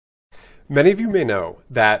Many of you may know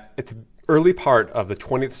that at the early part of the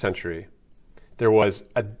 20th century, there was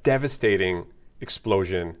a devastating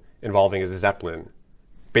explosion involving a Zeppelin,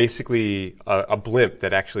 basically a blimp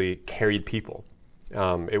that actually carried people.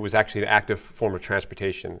 It was actually an active form of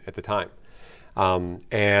transportation at the time.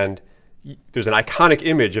 And there's an iconic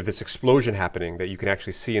image of this explosion happening that you can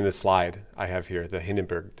actually see in this slide I have here, the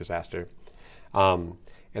Hindenburg disaster. And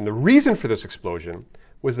the reason for this explosion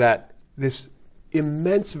was that this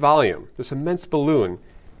immense volume, this immense balloon,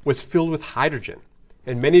 was filled with hydrogen.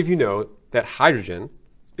 And many of you know that hydrogen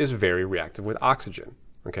is very reactive with oxygen.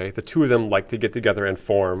 Okay? The two of them like to get together and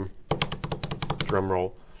form, drum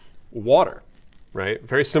roll, water. Right?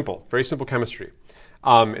 Very simple chemistry.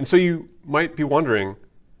 And so you might be wondering,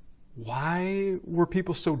 why were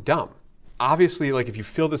people so dumb? Obviously, like if you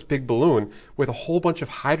fill this big balloon with a whole bunch of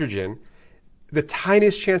hydrogen, the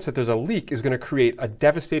tiniest chance that there's a leak is going to create a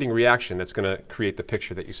devastating reaction that's going to create the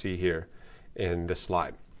picture that you see here in this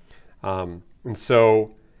slide. And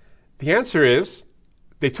so the answer is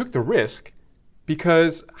they took the risk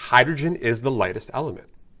because hydrogen is the lightest element.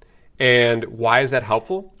 And why is that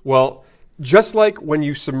helpful? Well, just like when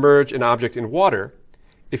you submerge an object in water,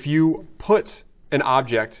 if you put an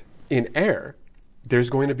object in air, there's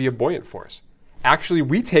going to be a buoyant force. Actually,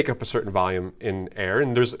 we take up a certain volume in air,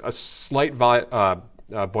 and there's a slight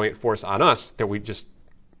buoyant force on us that we just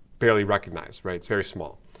barely recognize, right? It's very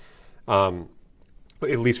small, at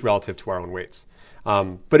least relative to our own weights.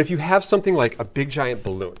 But if you have something like a big giant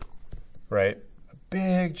balloon, right? A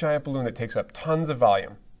big giant balloon that takes up tons of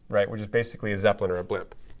volume, right? Which is basically a Zeppelin or a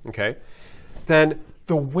blimp, okay? Then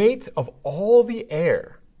the weight of all the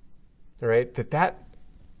air, right, that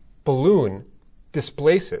balloon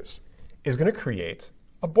displaces is going to create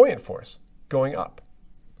a buoyant force going up,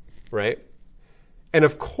 right? And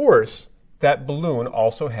of course, that balloon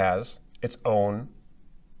also has its own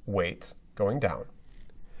weight going down.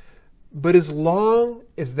 But as long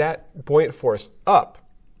as that buoyant force up,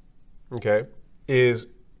 okay, is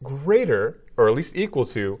greater, or at least equal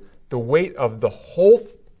to, the weight of the whole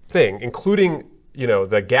thing, including,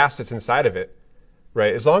 the gas that's inside of it,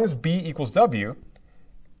 right? As long as B equals W,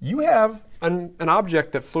 you have an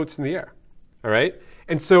object that floats in the air, all right?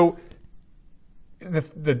 And so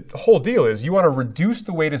the whole deal is you want to reduce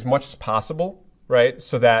the weight as much as possible, right?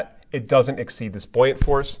 So that it doesn't exceed this buoyant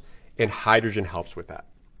force, and hydrogen helps with that,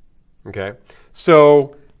 okay?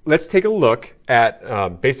 So let's take a look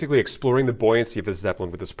at basically exploring the buoyancy of the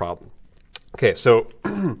Zeppelin with this problem. Okay, so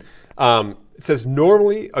it says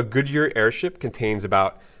normally a Goodyear airship contains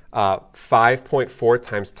about 5.4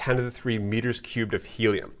 times 10 to the 3 meters cubed of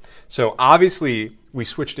helium. So obviously we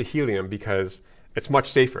switched to helium because it's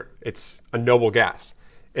much safer. It's a noble gas.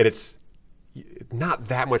 And it's not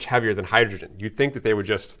that much heavier than hydrogen. You'd think that they would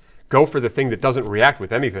just go for the thing that doesn't react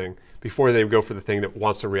with anything before they would go for the thing that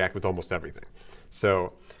wants to react with almost everything.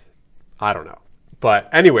 So I don't know. But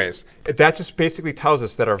anyways, that just basically tells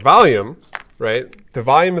us that our volume, right, the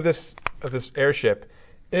volume of this airship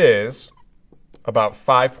is about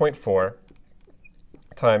 5.4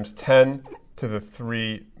 times 10 to the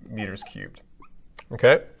 3 meters cubed.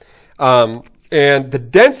 Okay? And the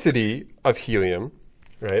density of helium,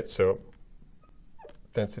 right, so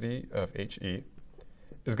density of He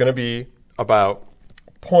is going to be about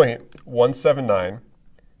 0.179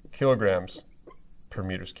 kilograms per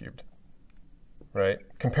meters cubed, right?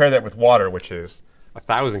 Compare that with water, which is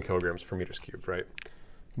 1,000 kilograms per meters cubed, right?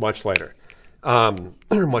 Much lighter,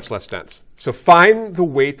 much less dense. So find the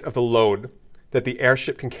weight of the load that the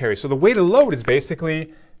airship can carry. So the weight of the load is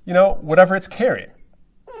basically, whatever it's carrying.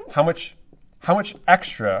 How much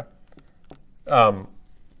extra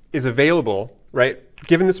is available, right?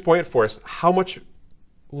 Given this buoyant force, how much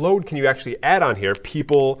load can you actually add on here,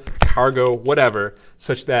 people, cargo, whatever,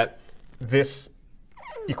 such that this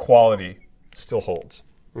equality still holds,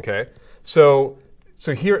 okay? So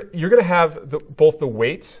here you're going to have both the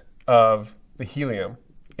weight of the helium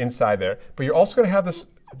inside there, but you're also going to have this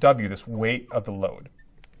W, this weight of the load,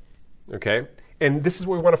 okay? And this is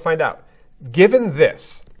what we want to find out. Given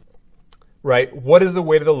this, right, what is the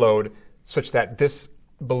weight of the load such that this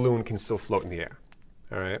balloon can still float in the air?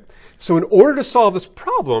 All right. So in order to solve this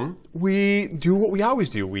problem, we do what we always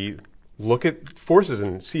do. We look at forces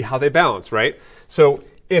and see how they balance, right? So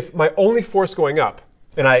if my only force going up,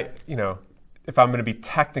 and if I'm going to be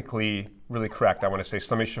technically really correct, I want to say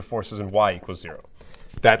summation of forces in y equals 0.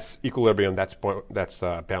 That's equilibrium. That's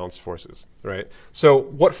balanced forces, right? So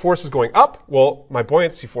what force is going up? Well, my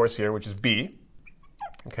buoyancy force here, which is B,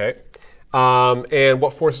 okay. And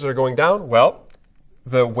what forces are going down? Well,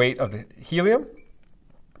 the weight of the helium,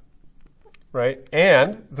 right,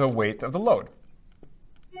 and the weight of the load,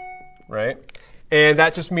 right? And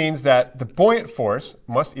that just means that the buoyant force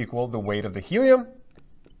must equal the weight of the helium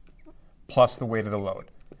plus the weight of the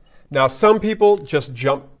load. Now, some people just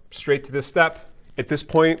jump straight to this step. At this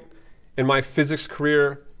point in my physics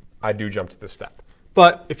career, I do jump to this step.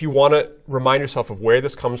 But if you want to remind yourself of where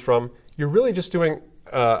this comes from, you're really just doing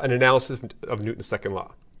an analysis of Newton's second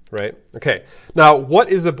law, right? Okay. Now, what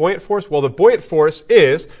is the buoyant force? Well, the buoyant force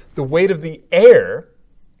is the weight of the air,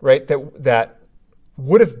 right, that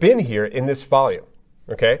would have been here in this volume,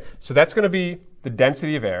 okay? So that's going to be the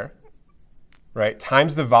density of air, right,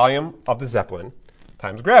 times the volume of the Zeppelin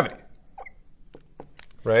times gravity,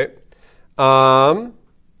 right?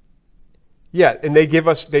 Yeah, and they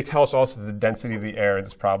tell us also that the density of the air in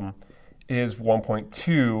this problem is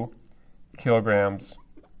 1.2 kilograms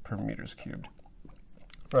per meters cubed.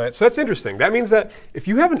 Right, so that's interesting. That means that if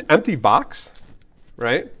you have an empty box,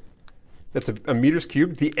 right, that's a meters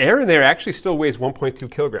cubed, the air in there actually still weighs 1.2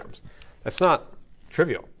 kilograms. That's not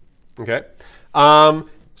trivial, okay?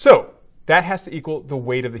 So that has to equal the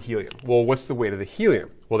weight of the helium. Well, what's the weight of the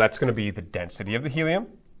helium? Well, that's going to be the density of the helium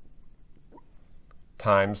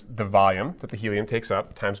times the volume that the helium takes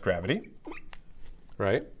up times gravity,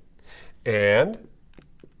 right? And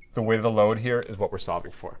the weight of the load here is what we're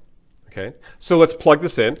solving for, okay? So let's plug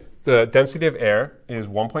this in. The density of air is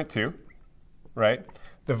 1.2, right?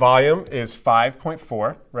 The volume is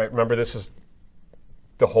 5.4, right? Remember, this is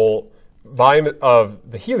the whole volume of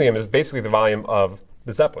the helium is basically the volume of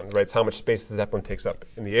the Zeppelin, right? It's how much space the Zeppelin takes up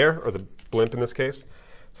in the air, or the blimp in this case.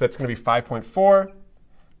 So that's going to be 5.4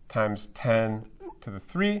 times 10 to the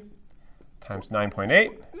 3 times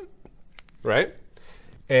 9.8, right?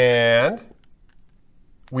 And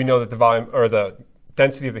we know that the volume, or the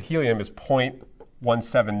density of the helium is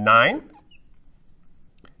 0.179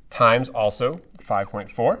 times also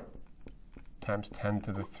 5.4 times 10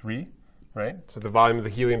 to the 3, right? So the volume of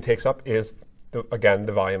the helium takes up is, again,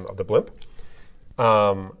 the volume of the blimp,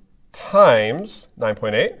 times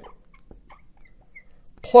 9.8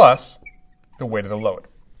 plus the weight of the load.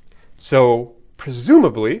 So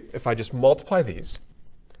presumably, if I just multiply these,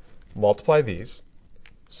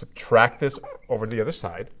 subtract this over to the other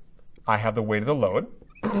side, I have the weight of the load.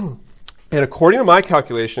 And according to my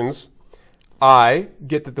calculations, I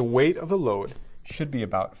get that the weight of the load should be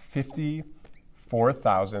about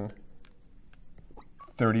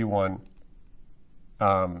 54,031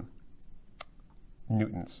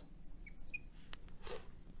 newtons.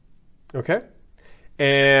 Okay?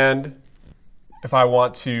 And if I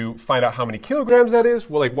want to find out how many kilograms that is,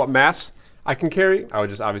 well, like what mass I can carry, I would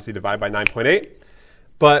just obviously divide by 9.8.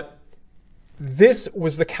 But this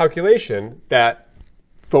was the calculation that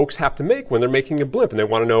folks have to make when they're making a blimp, and they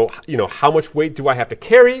want to know, how much weight do I have to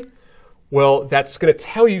carry? Well, that's going to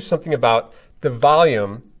tell you something about the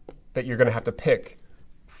volume that you're going to have to pick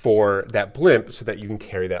for that blimp so that you can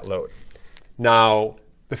carry that load. Now,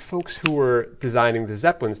 the folks who were designing the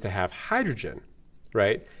Zeppelins to have hydrogen,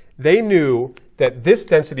 right, they knew that this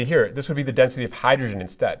density here, this would be the density of hydrogen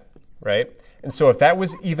instead, right? And so if that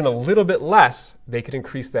was even a little bit less, they could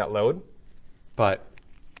increase that load. But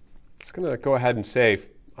it's going to go ahead and say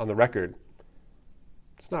on the record,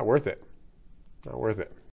 it's not worth it. Not worth it.